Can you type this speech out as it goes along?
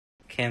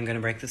Okay, I'm going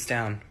to break this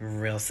down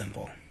real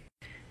simple.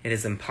 It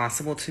is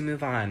impossible to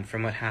move on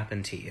from what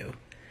happened to you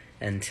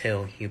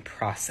until you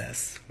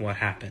process what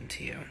happened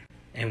to you.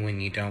 And when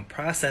you don't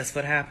process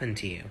what happened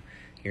to you,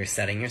 you're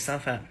setting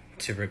yourself up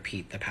to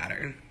repeat the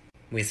pattern.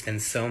 We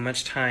spend so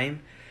much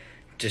time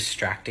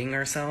distracting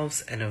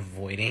ourselves and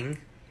avoiding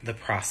the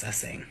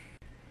processing.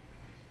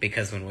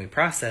 Because when we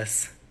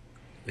process,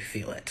 we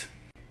feel it.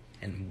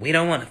 And we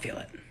don't want to feel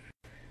it.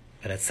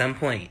 But at some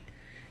point,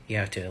 you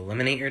have to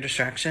eliminate your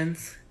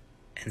distractions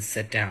and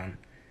sit down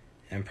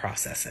and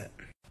process it.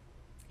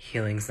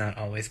 Healing's not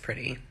always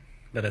pretty,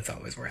 but it's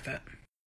always worth it.